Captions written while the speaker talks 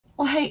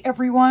Well, hey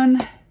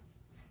everyone,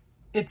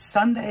 it's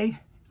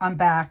Sunday. I'm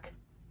back,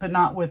 but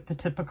not with the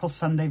typical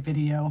Sunday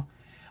video.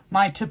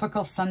 My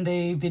typical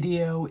Sunday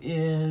video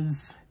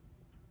is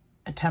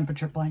a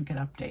temperature blanket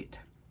update.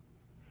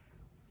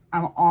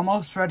 I'm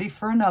almost ready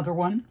for another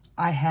one.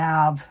 I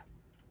have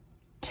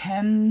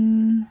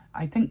 10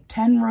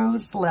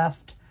 rows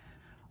left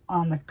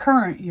on the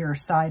current year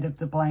side of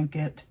the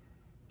blanket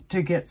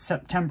to get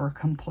September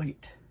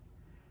complete.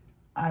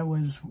 I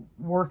was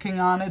working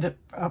on it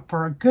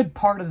for a good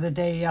part of the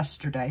day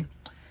yesterday,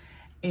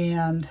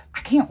 and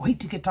I can't wait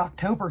to get to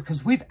October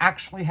because we've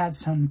actually had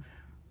some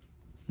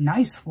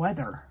nice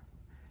weather,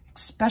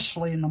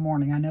 especially in the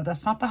morning. I know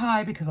that's not the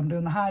high because I'm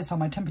doing the highs on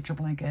my temperature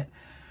blanket,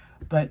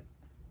 but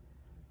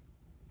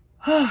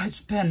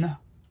it's been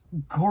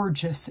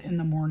gorgeous in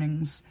the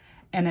mornings,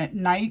 and at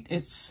night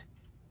it's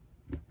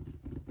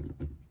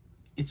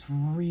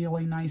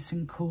really nice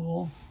and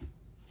cool.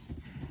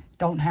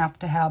 Don't have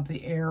to have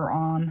the air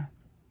on.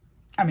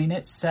 I mean,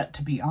 it's set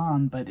to be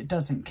on, but it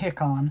doesn't kick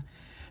on.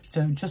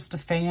 So just a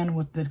fan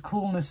with the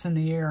coolness in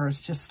the air is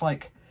just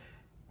like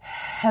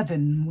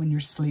heaven when you're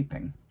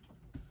sleeping.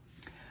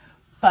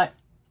 But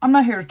I'm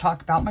not here to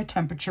talk about my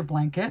temperature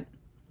blanket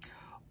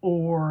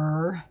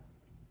or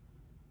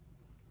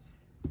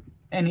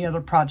any other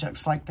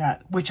projects like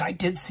that, which I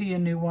did see a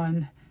new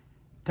one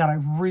that I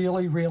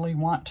really, really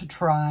want to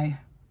try,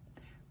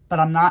 but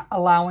I'm not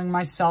allowing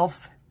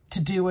myself to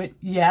do it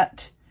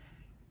yet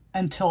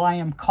until I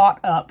am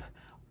caught up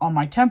on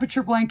my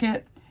temperature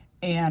blanket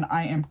and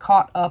I am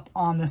caught up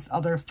on this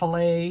other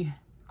filet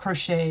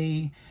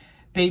crochet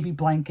baby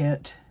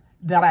blanket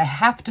that I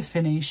have to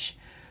finish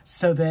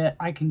so that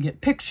I can get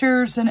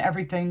pictures and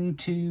everything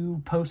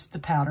to post the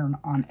pattern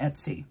on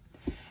Etsy.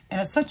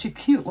 And it's such a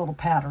cute little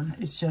pattern.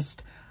 It's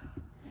just,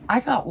 I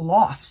got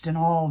lost in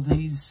all of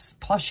these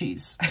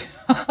plushies.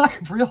 I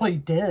really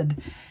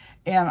did.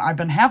 And I've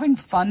been having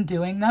fun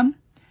doing them.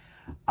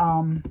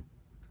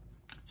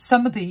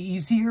 Some of the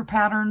easier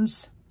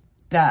patterns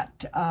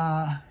that,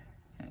 how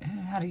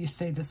do you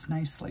say this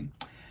nicely?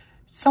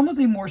 Some of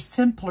the more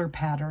simpler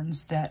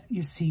patterns that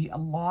you see a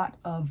lot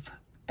of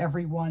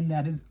everyone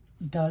that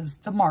does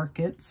the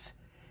markets,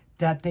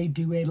 that they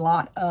do a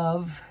lot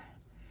of,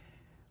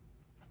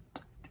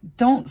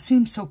 don't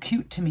seem so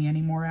cute to me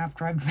anymore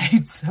after I've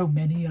made so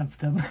many of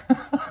them.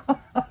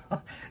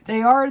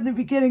 They are in the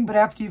beginning, but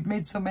after you've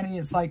made so many,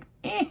 it's like,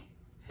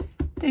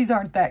 these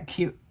aren't that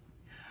cute.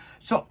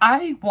 So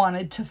I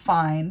wanted to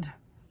find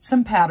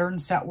some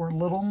patterns that were a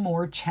little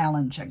more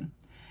challenging.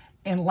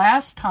 And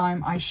last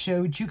time I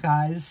showed you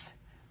guys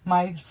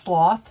my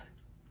sloth,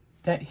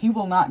 that he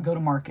will not go to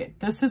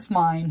market. This is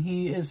mine.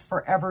 He is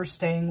forever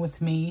staying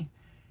with me,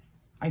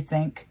 I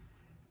think.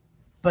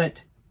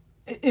 But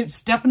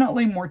it's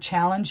definitely more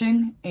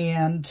challenging,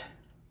 and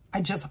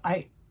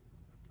I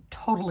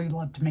totally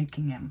loved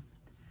making him.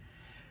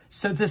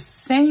 So this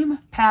same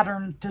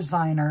pattern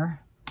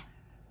designer,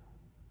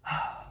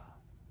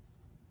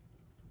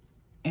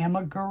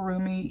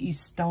 Amigurumi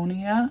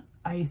Estonia,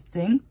 I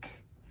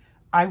think.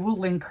 I will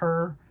link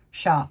her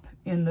shop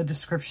in the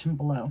description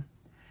below.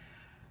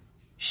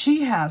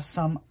 She has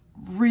some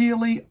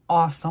really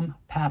awesome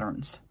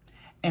patterns.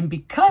 And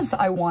because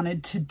I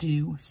wanted to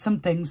do some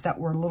things that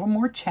were a little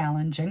more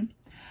challenging,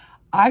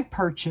 I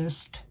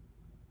purchased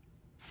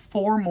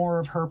 4 more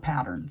of her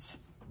patterns.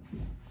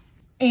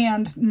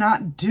 And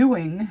not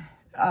doing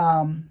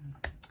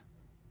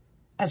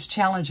as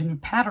challenging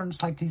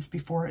patterns like these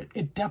before,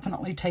 it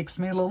definitely takes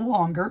me a little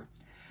longer.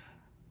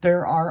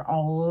 There are a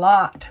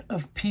lot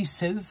of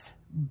pieces,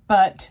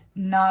 but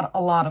not a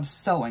lot of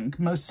sewing.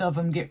 Most of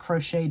them get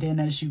crocheted in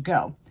as you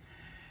go.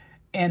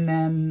 And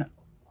then,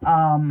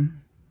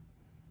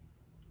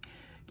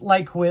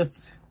 like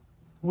with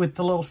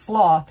the little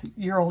sloth,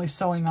 you're only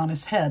sewing on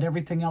his head.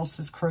 Everything else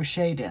is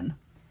crocheted in.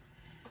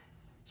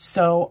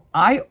 So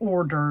I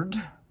ordered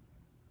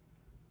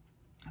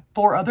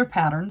 4 other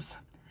patterns.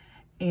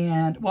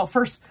 And, well,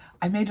 first,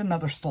 I made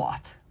another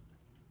sloth.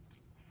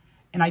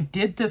 And I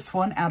did this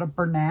one out of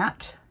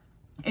Bernat.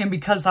 And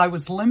because I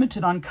was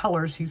limited on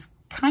colors, he's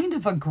kind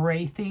of a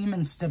gray theme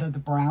instead of the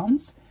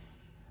browns.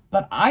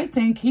 But I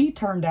think he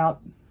turned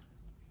out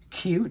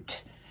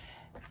cute.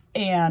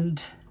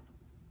 And,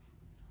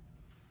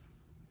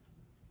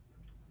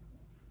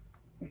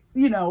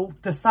 you know,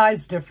 the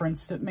size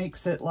difference that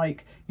makes it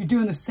like you're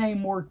doing the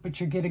same work, but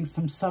you're getting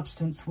some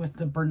substance with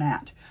the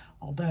Bernat.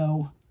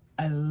 Although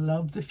I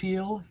love the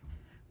feel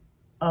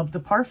of the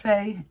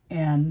parfait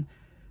and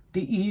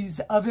the ease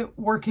of it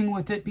working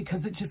with it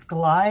because it just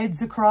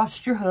glides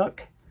across your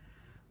hook.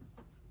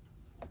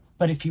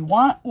 But if you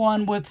want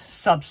one with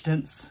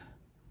substance,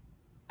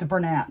 the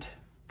Bernat.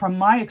 From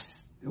my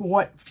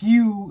what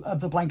few of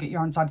the blanket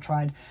yarns I've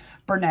tried,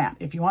 Bernat.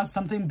 If you want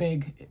something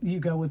big, you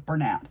go with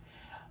Bernat.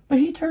 But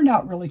he turned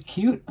out really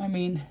cute. I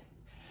mean,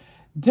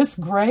 this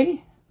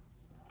gray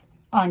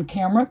on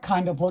camera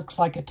kind of looks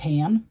like a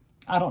tan.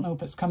 I don't know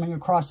if it's coming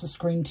across the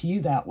screen to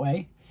you that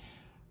way.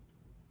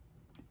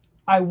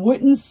 I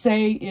wouldn't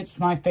say it's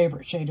my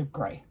favorite shade of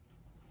gray.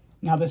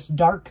 Now this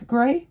dark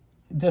gray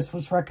This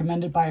was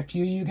recommended by a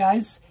few of you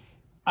guys.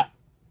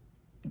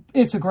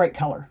 It's a great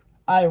color.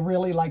 I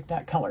really like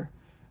that color.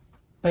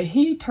 But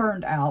he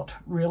turned out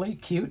really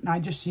cute, and I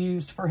just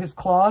used, for his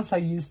claws, I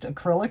used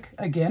acrylic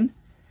again.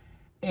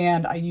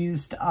 And I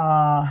used,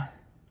 what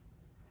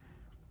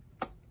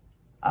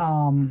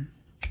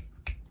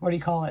do you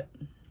call it?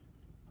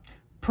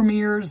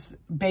 Premier's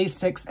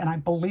Basics, and I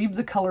believe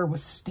the color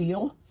was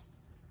Steel.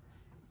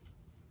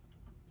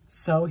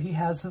 So he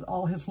has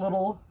all his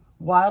little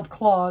wild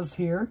claws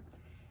here,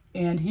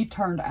 and he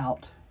turned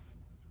out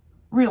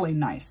really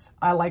nice.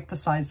 I like the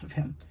size of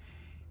him.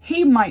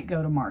 He might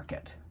go to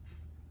market.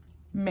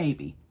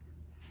 Maybe.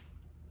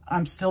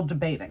 I'm still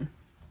debating.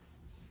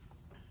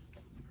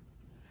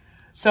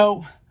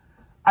 So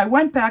I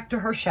went back to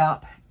her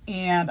shop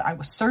and I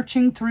was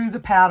searching through the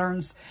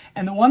patterns,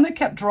 and the one that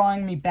kept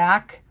drawing me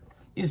back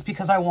is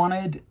because I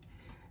wanted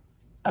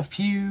a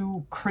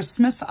few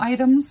Christmas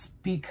items,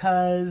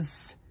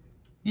 because,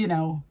 you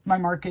know, my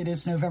market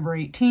is November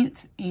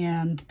 18th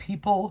and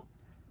people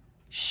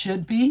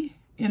should be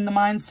in the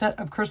mindset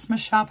of Christmas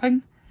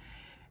shopping.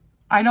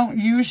 I don't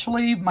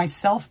usually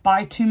myself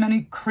buy too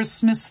many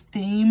Christmas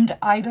themed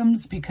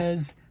items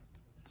because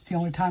it's the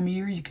only time of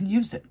year you can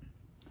use it.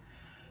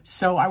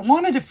 So I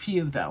wanted a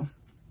few though.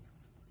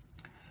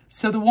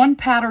 So the one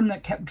pattern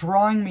that kept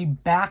drawing me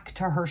back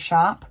to her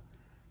shop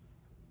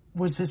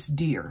was this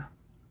deer.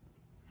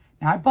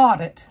 Now I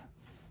bought it,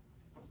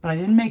 but I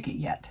didn't make it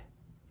yet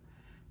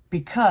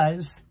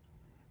because,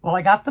 well,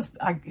 I got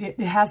it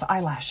has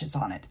eyelashes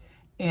on it,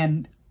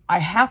 and I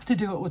have to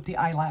do it with the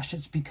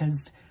eyelashes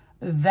because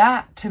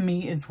that, to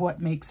me, is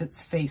what makes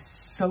its face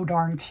so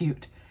darn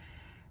cute.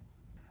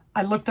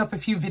 I looked up a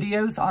few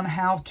videos on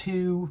how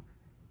to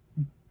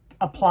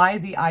apply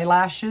the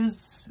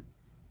eyelashes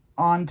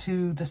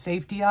onto the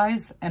safety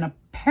eyes, and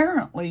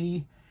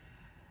apparently,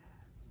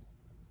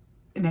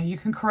 now you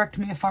can correct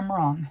me if I'm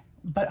wrong,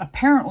 but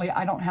apparently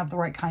I don't have the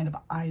right kind of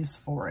eyes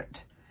for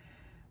it.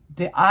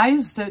 The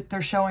eyes that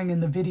they're showing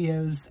in the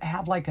videos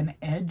have like an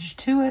edge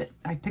to it.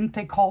 I think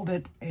they called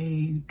it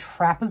a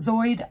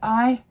trapezoid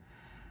eye.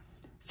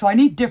 So I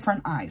need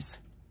different eyes,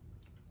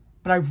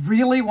 but I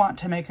really want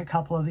to make a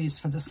couple of these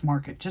for this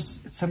market,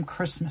 just some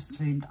Christmas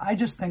themed. I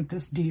just think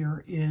this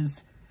deer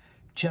is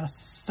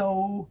just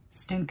so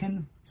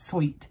stinking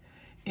sweet.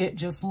 It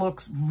just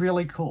looks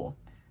really cool.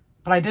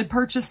 But I did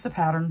purchase the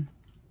pattern.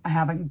 I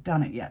haven't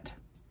done it yet.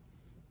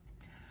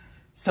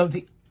 So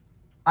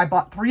I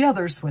bought 3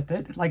 others with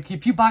it. Like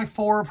if you buy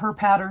 4 of her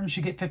patterns,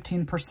 you get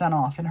 15%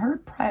 off. And her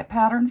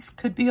patterns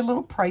could be a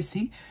little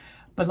pricey.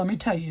 But let me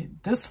tell you,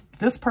 this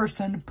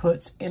person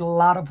puts a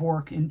lot of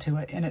work into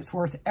it, and it's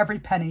worth every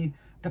penny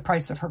the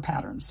price of her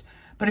patterns.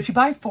 But if you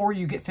buy 4,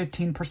 you get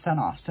 15%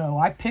 off. So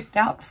I picked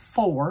out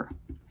 4,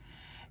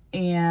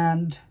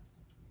 and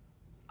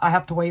I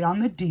have to wait on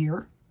the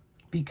deer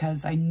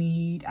because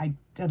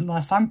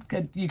unless I'm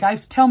good, you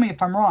guys tell me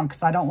if I'm wrong,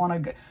 because I don't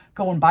want to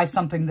go and buy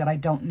something that I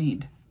don't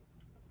need.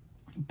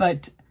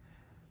 But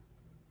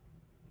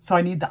so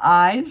I need the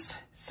eyes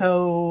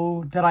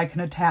so that I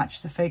can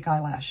attach the fake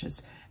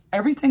eyelashes.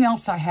 Everything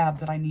else I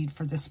have that I need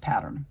for this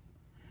pattern.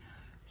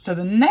 So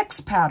the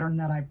next pattern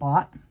that I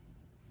bought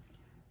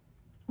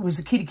was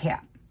a kitty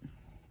cat.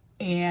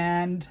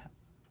 And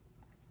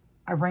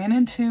I ran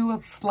into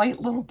a slight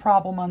little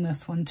problem on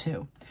this one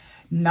too.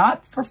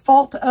 Not for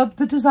fault of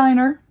the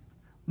designer,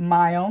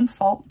 my own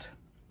fault.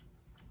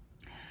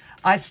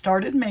 I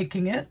started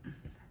making it,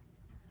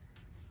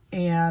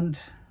 and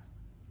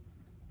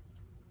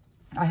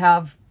I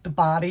have the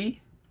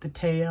body, the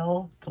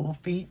tail, the little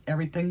feet,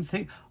 everything.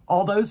 See,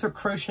 all those are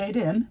crocheted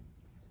in.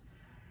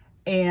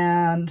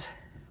 And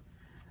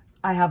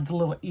I have the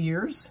little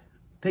ears.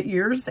 The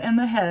ears and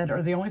the head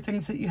are the only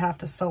things that you have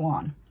to sew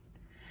on.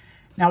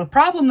 Now, the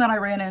problem that I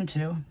ran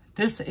into,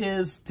 this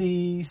is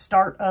the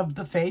start of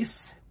the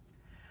face.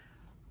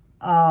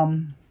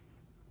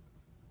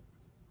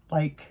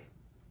 Like,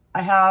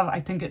 I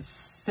think it's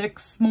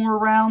 6 more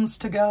rounds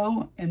to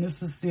go, and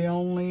this is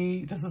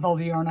all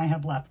the yarn I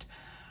have left.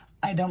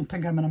 I don't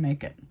think I'm going to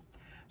make it.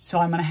 So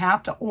I'm going to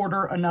have to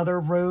order another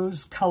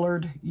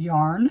rose-colored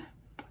yarn.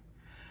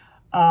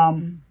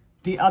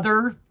 The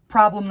other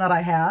problem that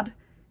I had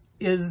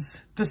is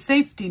the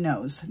safety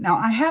nose. Now,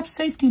 I have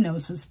safety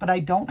noses, but I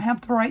don't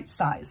have the right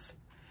size.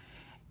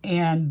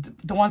 And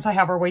the ones I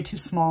have are way too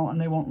small, and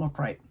they won't look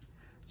right.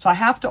 So I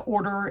have to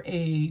order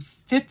a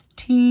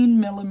 15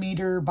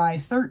 millimeter by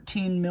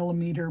 13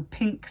 millimeter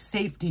pink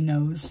safety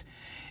nose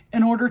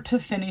in order to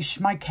finish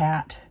my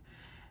cat.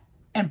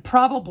 And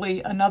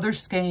probably another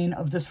skein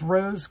of this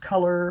rose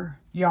color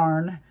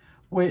yarn,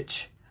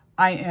 which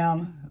I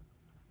am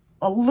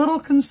a little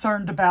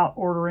concerned about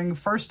ordering.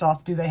 First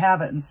off, do they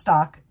have it in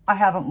stock? I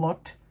haven't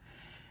looked.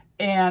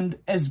 And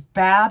as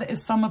bad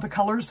as some of the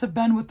colors have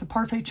been with the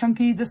Parfait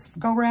Chunky this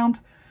go round,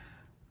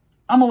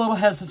 I'm a little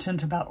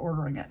hesitant about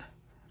ordering it.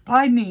 But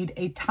I need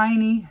a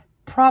tiny,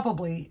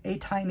 probably a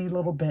tiny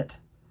little bit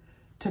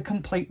to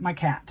complete my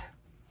cat.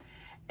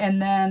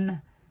 And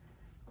then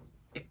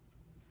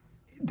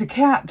the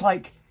cat,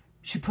 like,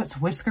 She puts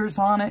whiskers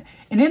on it.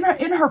 And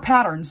in her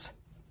patterns,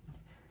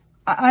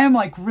 I am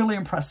like really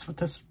impressed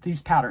with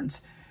these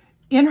patterns.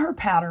 In her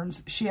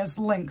patterns, she has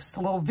links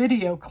to little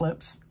video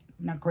clips.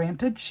 Now,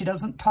 granted, she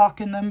doesn't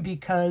talk in them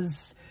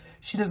because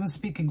she doesn't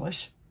speak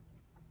English.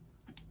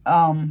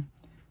 But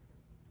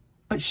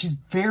she's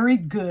very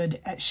good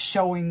at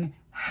showing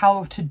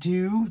how to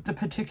do the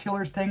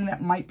particular thing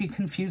that might be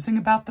confusing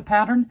about the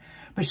pattern,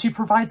 but she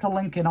provides a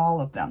link in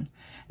all of them.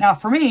 Now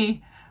for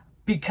me,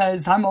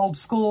 because I'm old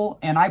school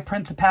and I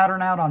print the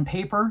pattern out on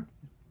paper,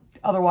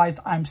 otherwise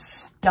I'm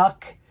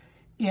stuck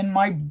in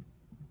my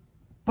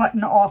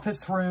button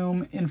office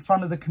room in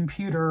front of the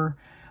computer,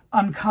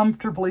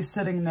 uncomfortably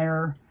sitting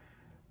there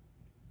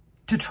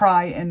to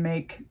try and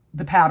make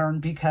the pattern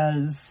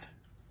because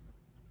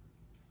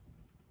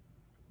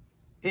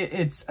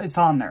it's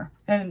on there.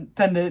 And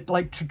then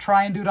to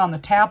try and do it on the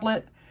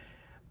tablet,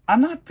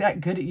 I'm not that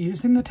good at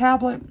using the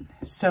tablet,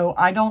 so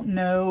I don't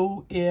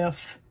know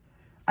if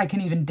I can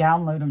even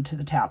download them to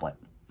the tablet.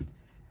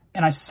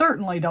 And I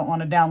certainly don't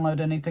want to download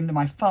anything to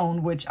my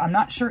phone, which I'm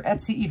not sure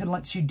Etsy even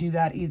lets you do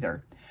that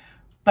either.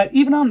 But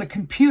even on the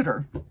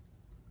computer,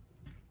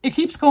 it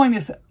keeps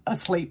going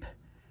asleep.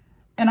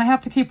 And I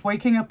have to keep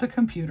waking up the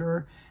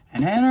computer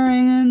and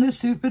entering in the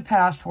stupid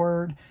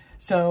password.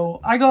 So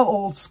I go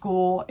old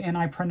school and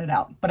I print it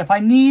out. But if I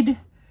need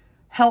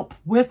help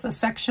with a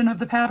section of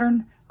the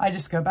pattern, I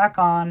just go back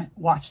on,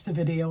 watch the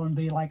video and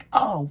be like,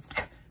 oh,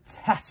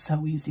 that's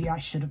so easy. I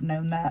should have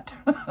known that.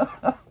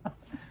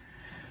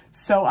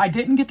 So I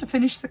didn't get to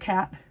finish the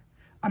cat.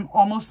 I'm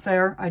almost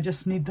there. I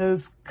just need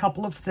those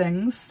couple of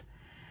things.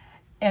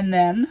 And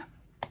then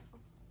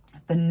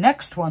the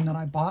next one that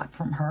I bought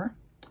from her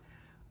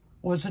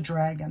was a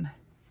dragon.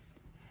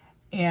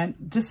 And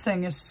this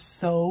thing is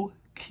so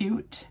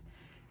cute.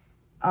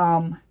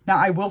 Now,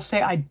 I will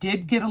say I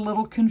did get a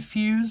little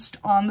confused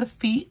on the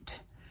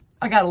feet.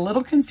 I got a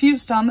little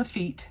confused on the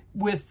feet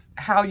with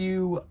how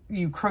you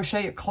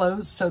crochet it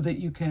closed so that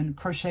you can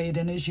crochet it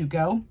in as you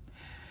go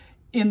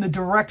in the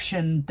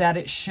direction that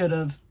it should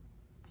have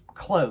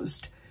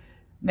closed.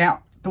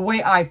 Now, the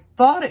way I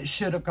thought it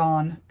should have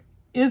gone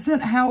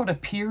isn't how it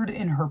appeared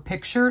in her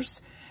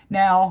pictures.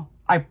 Now,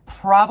 I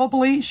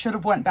probably should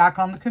have went back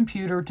on the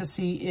computer to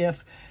see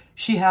if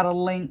she had a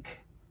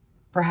link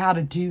for how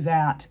to do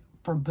that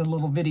for the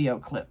little video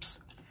clips.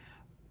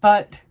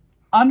 But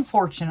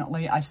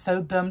unfortunately, I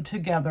sewed them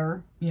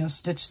together,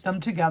 stitched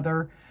them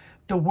together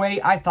the way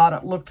I thought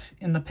it looked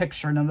in the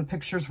picture. Now, the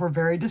pictures were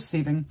very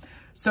deceiving.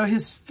 So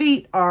his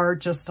feet are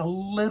just a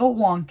little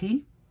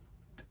wonky.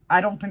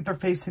 I don't think they're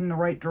facing the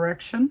right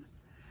direction.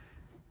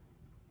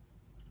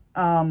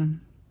 But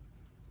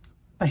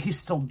he's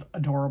still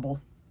adorable.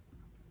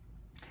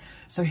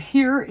 So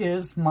here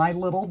is my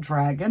little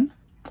dragon.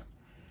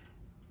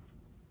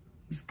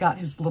 He's got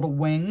his little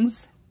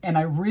wings, and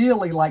I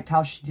really liked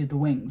how she did the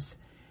wings.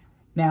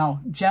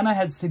 Now, Jenna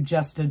had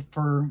suggested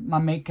for my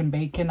Making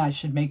Bacon, I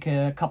should make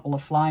a couple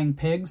of flying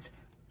pigs.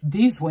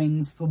 These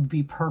wings would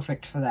be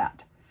perfect for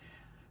that.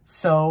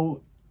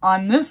 So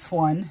on this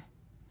one,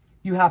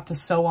 you have to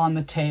sew on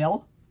the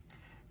tail,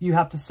 you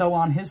have to sew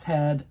on his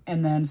head,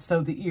 and then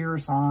sew the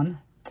ears on,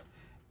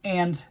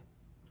 and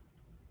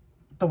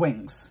the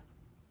wings.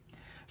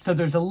 So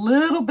there's a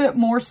little bit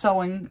more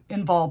sewing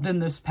involved in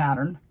this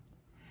pattern.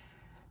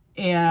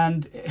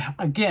 And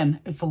again,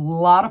 it's a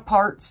lot of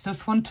parts.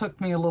 This one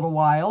took me a little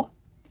while.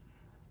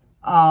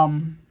 I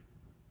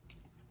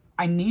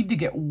need to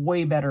get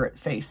way better at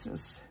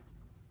faces.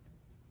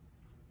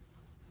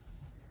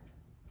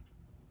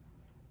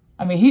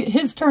 I mean,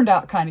 his turned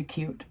out kind of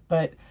cute,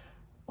 but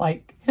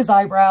like his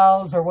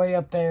eyebrows are way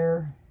up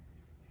there.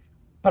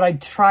 But I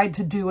tried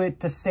to do it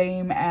the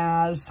same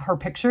as her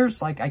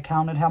pictures. Like I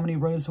counted how many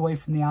rows away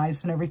from the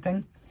eyes and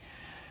everything.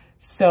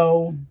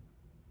 So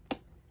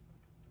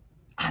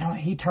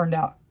he turned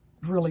out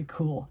really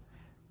cool.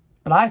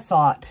 But I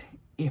thought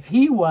if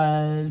he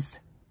was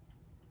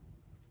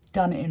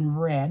done in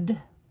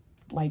red,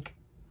 like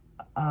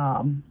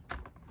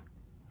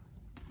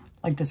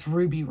this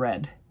ruby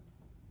red,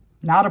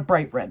 not a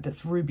bright red,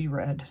 this ruby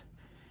red.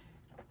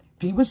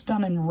 If he was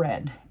done in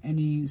red and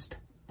used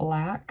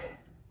black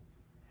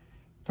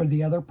for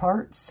the other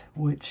parts,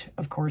 which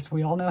of course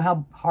we all know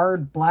how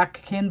hard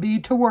black can be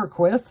to work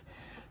with.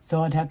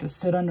 So I'd have to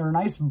sit under a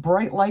nice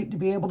bright light to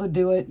be able to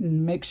do it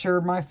and make sure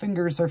my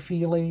fingers are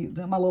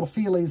that my little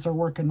feelies are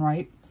working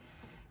right.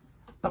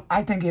 But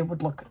I think it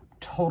would look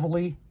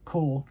totally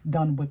cool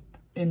done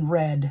in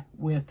red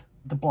with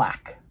the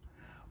black,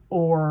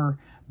 or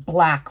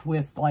black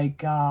with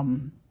like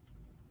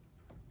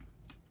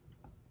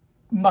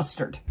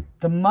mustard.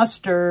 The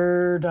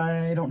mustard,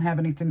 I don't have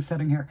anything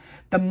setting here.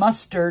 The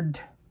mustard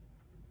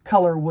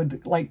color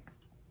would like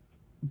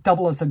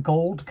double as a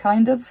gold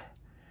kind of.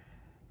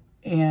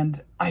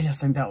 And I just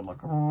think that would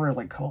look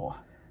really cool.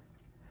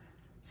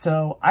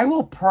 So I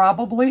will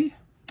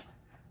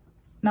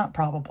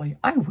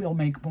I will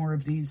make more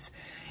of these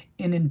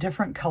in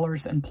different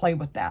colors and play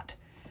with that.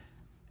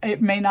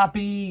 It may not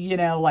be,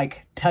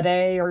 like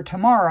today or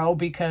tomorrow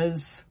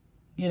because,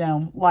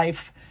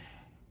 life.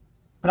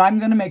 But I'm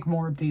going to make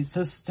more of these.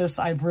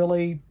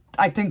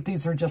 I think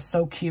these are just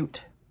so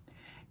cute.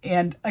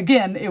 And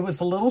again, it was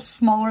a little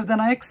smaller than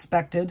I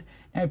expected.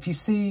 And if you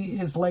see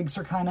his legs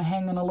are kind of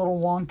hanging a little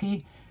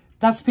wonky,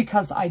 that's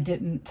because I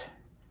didn't.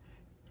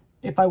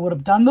 If I would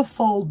have done the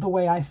fold the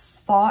way I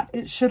thought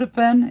it should have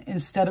been,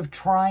 instead of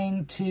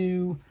trying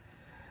to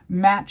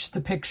match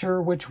the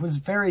picture, which was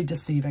very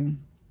deceiving,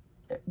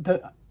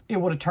 it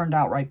would have turned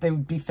out right. They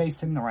would be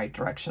facing the right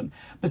direction.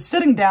 But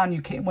sitting down,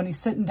 you can't. When he's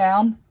sitting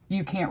down,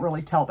 you can't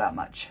really tell that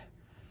much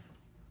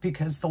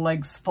because the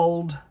legs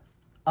fold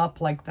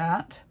up like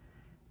that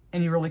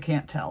and you really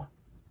can't tell.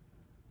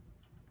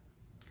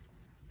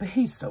 But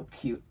he's so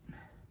cute.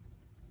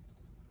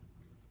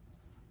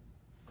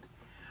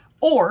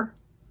 Or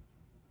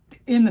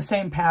in the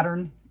same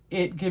pattern,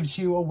 it gives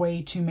you a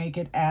way to make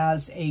it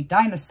as a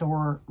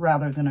dinosaur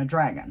rather than a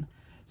dragon.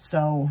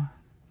 So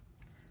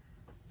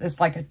it's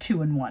like a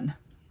 2-in-1.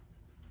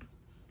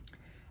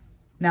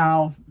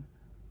 Now,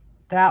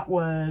 that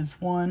was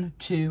 1,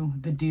 2,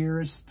 the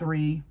deer is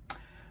 3.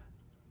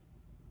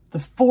 The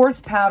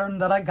 4th pattern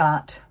that I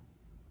got,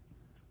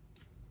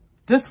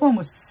 this one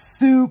was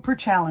super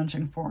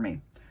challenging for me,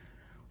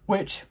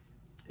 which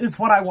is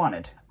what I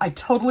wanted. I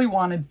totally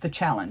wanted the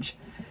challenge.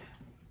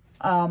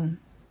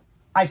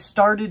 I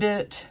started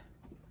it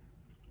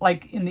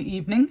like in the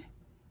evening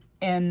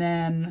and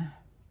then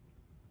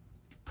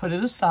put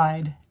it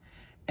aside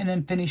and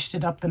then finished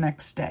it up the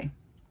next day.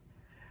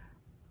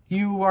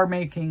 You are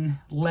making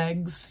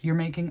legs, you're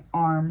making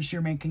arms,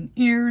 you're making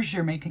ears,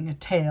 you're making a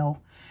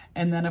tail,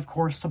 and then of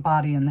course the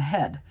body and the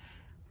head.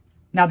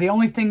 Now the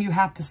only thing you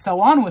have to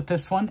sew on with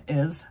this one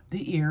is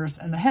the ears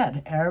and the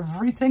head.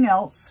 Everything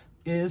else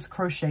is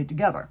crocheted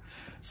together.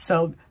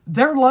 So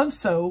they're low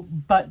sew,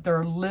 but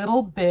they're a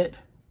little bit,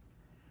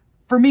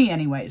 for me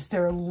anyways,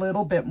 they're a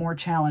little bit more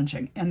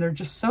challenging and they're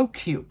just so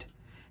cute.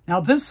 Now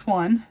this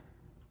one,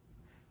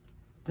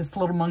 this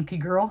little monkey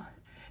girl,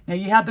 now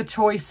you have the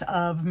choice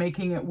of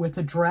making it with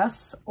a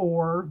dress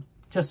or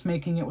just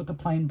making it with a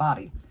plain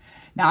body.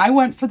 Now I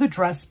went for the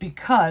dress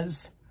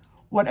because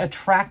what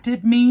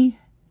attracted me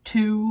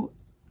to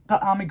the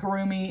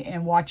amigurumi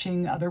and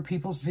watching other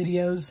people's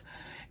videos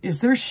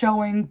is they're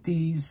showing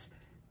these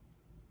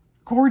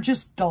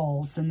gorgeous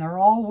dolls and they're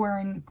all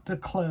wearing the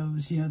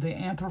clothes, you know, the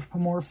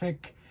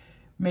anthropomorphic,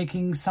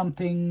 making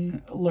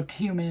something look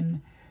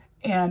human.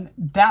 And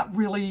that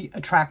really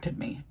attracted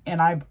me.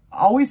 And I've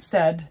always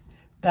said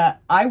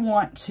that I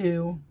want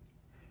to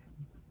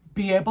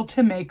be able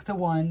to make the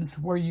ones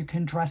where you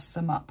can dress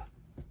them up.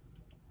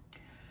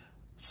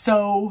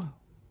 So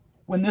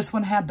when this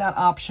one had that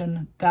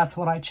option, that's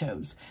what I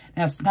chose.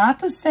 Now it's not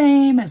the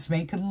same as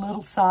making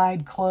little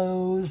side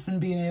clothes and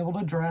being able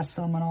to dress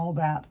them and all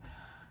that,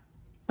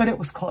 but it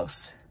was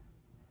close.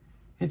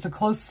 It's a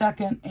close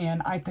second,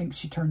 and I think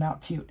she turned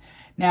out cute.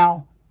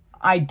 Now,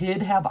 I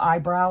did have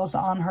eyebrows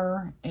on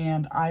her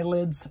and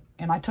eyelids,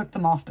 and I took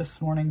them off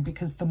this morning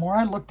because the more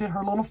I looked at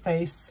her little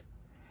face,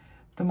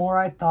 the more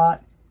I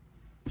thought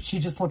she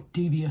just looked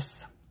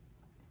devious.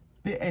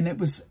 And it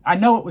was, I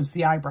know it was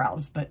the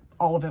eyebrows, but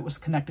all of it was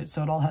connected,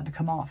 so it all had to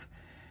come off.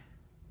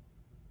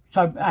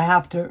 So I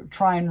have to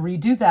try and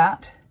redo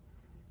that.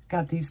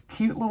 Got these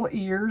cute little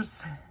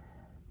ears.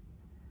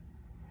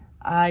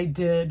 I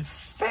did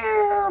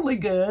fairly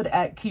good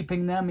at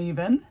keeping them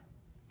even.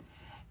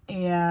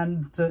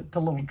 And the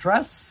little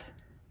dress,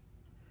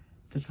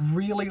 this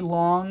really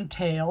long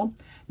tail.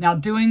 Now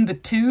doing the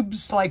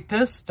tubes like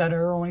this that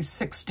are only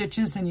 6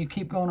 stitches and you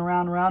keep going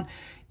around and around,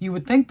 you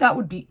would think that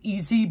would be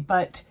easy,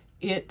 but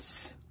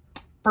it's,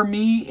 for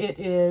me, it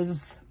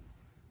is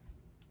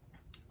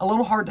a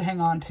little hard to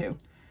hang on to.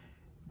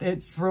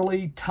 It's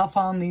really tough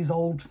on these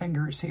old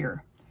fingers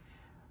here.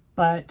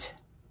 But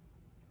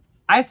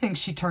I think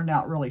she turned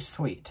out really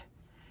sweet.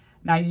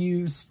 And I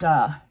used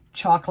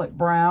chocolate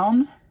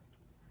brown,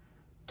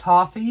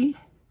 toffee,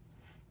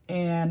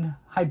 and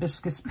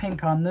hibiscus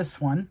pink on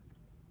this one.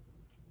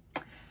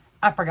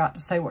 I forgot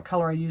to say what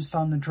color I used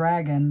on the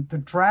dragon. The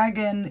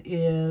dragon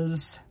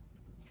is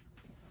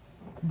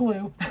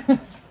blue.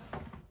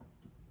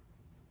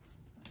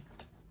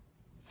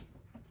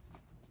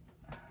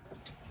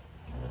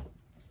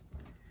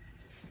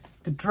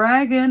 The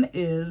dragon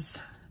is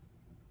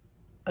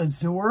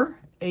azure,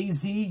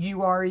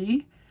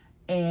 A-Z-U-R-E,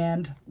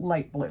 and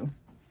light blue.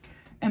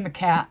 And the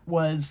cat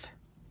was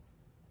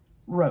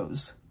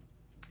rose,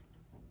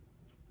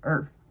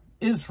 or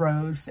is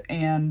rose,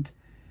 and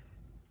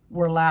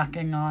we're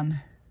lacking on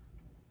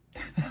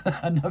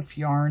enough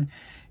yarn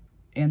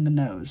in the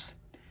nose.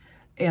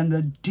 And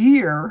the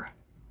deer,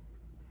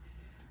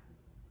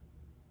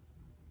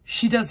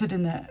 she does it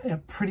in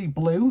a pretty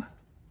blue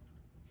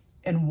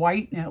and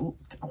white, and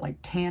like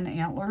tan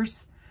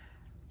antlers.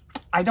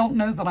 I don't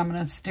know that I'm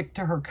going to stick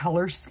to her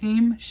color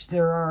scheme.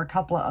 There are a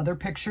couple of other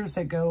pictures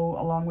that go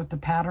along with the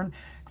pattern.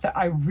 So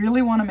I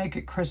really want to make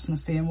it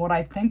Christmassy. And what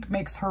I think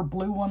makes her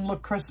blue one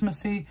look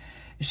Christmassy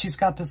is she's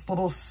got this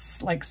little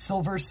like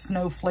silver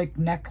snowflake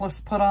necklace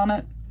put on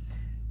it.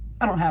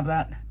 I don't have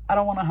that. I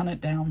don't want to hunt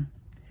it down.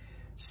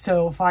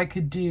 So if I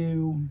could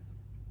do,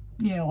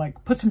 you know,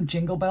 like put some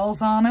jingle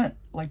bells on it,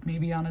 like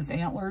maybe on his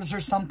antlers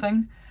or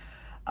something.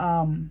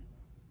 But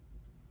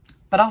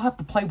I'll have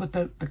to play with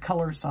the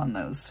colors on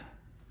those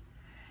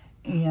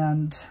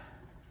and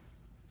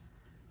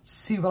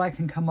see what I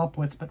can come up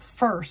with. But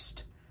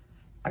first,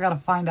 I got to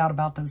find out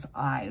about those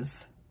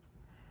eyes.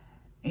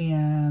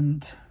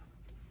 And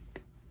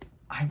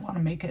I want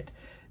to make it,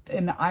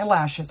 and the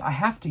eyelashes, I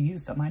have to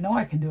use them. I know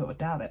I can do it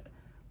without it,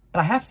 but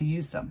I have to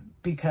use them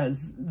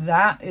because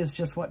that is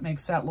just what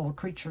makes that little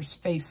creature's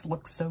face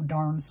look so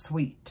darn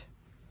sweet.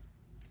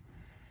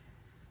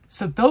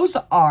 So those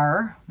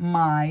are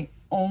my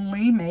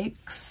only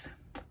makes.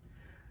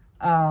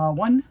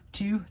 1,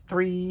 2,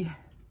 3,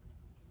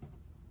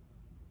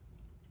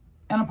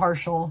 and a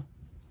partial.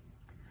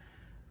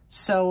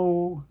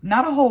 So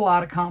not a whole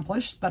lot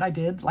accomplished, but I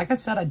did, like I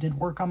said, I did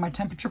work on my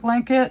temperature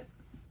blanket.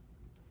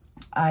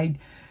 I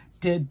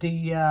did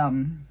the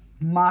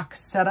mock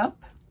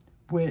setup,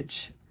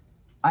 which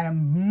I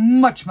am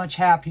much, much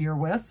happier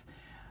with.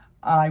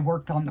 I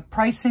worked on the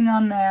pricing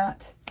on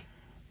that.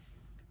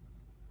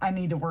 I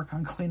need to work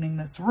on cleaning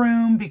this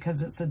room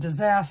because it's a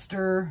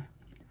disaster.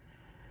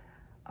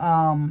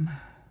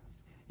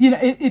 You know,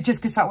 it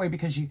just gets that way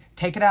because you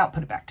take it out,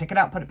 put it back, take it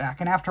out, put it back.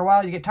 And after a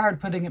while, you get tired of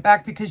putting it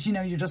back because, you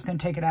know, you're just going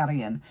to take it out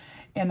again.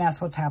 And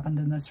that's what's happened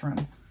in this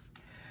room.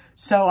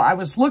 So I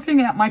was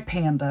looking at my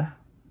panda.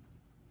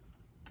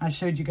 I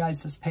showed you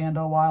guys this panda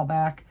a while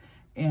back.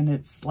 And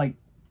it's like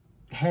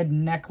head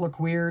and neck look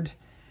weird.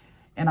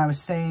 And I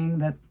was saying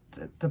that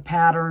the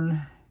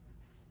pattern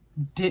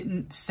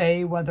didn't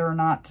say whether or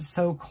not to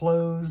sew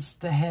close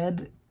the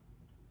head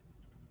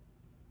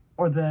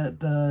or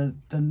the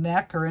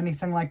neck or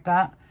anything like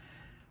that.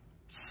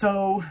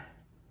 So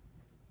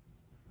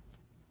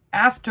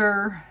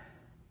after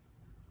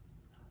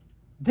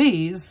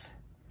these,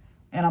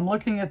 and I'm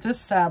looking at this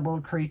sad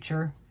little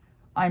creature,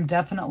 I'm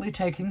definitely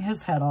taking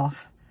his head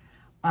off.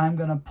 I'm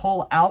going to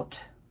pull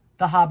out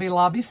the Hobby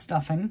Lobby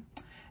stuffing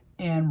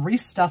and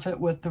restuff it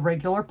with the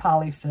regular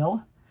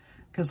polyfill.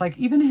 Because like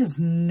even his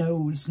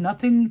nose,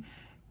 nothing,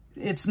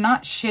 it's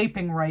not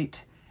shaping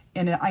right.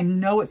 And I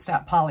know it's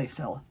that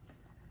polyfill.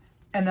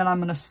 And then I'm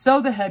going to sew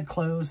the head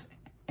closed.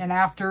 And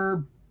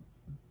after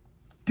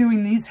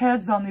doing these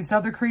heads on these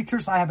other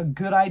creatures, I have a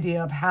good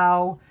idea of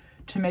how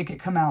to make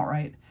it come out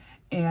right.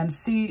 And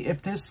see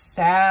if this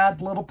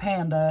sad little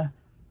panda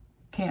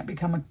can't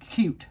become a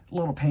cute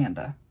little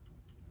panda.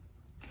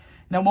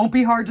 Now, it won't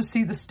be hard to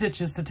see the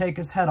stitches to take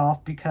his head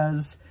off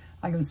because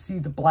I can see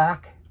the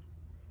black.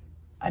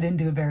 I didn't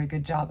do a very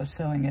good job of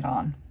sewing it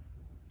on.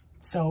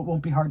 So it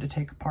won't be hard to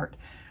take apart.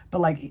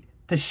 But like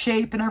the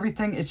shape and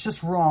everything, it's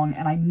just wrong.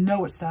 And I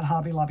know it's that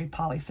Hobby Lobby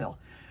polyfill.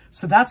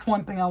 So that's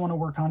one thing I want to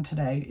work on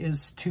today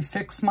is to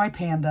fix my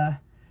panda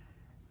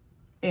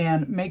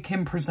and make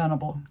him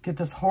presentable. Get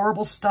this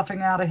horrible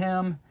stuffing out of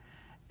him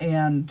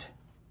and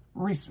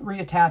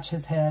reattach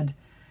his head.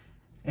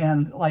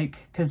 And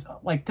like, cause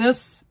like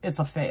this, it's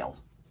a fail.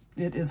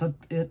 It's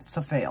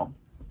a fail.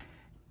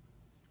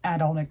 I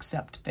don't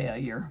accept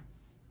failure.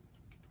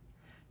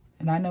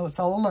 And I know it's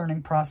all a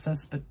learning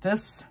process, but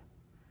this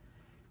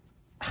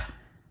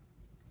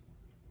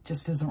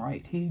just isn't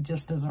right. He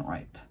just isn't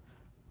right.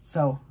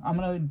 So I'm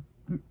going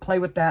to play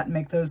with that and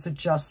make those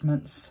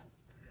adjustments.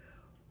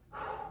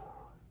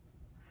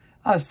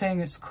 I was saying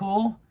it's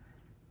cool,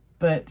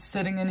 but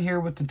sitting in here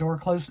with the door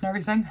closed and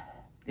everything,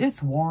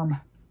 it's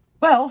warm.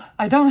 Well,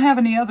 I don't have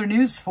any other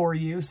news for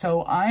you,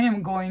 so I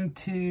am going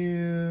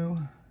to...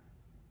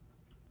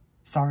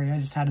 Sorry, I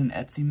just had an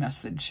Etsy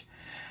message.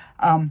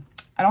 I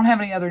don't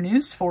have any other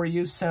news for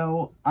you,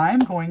 so I'm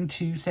going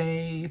to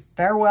say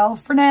farewell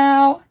for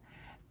now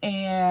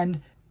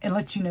and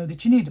let you know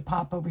that you need to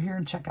pop over here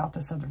and check out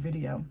this other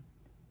video.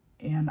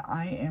 And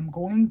I am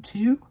going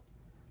to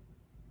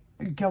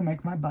go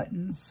make my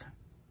buttons.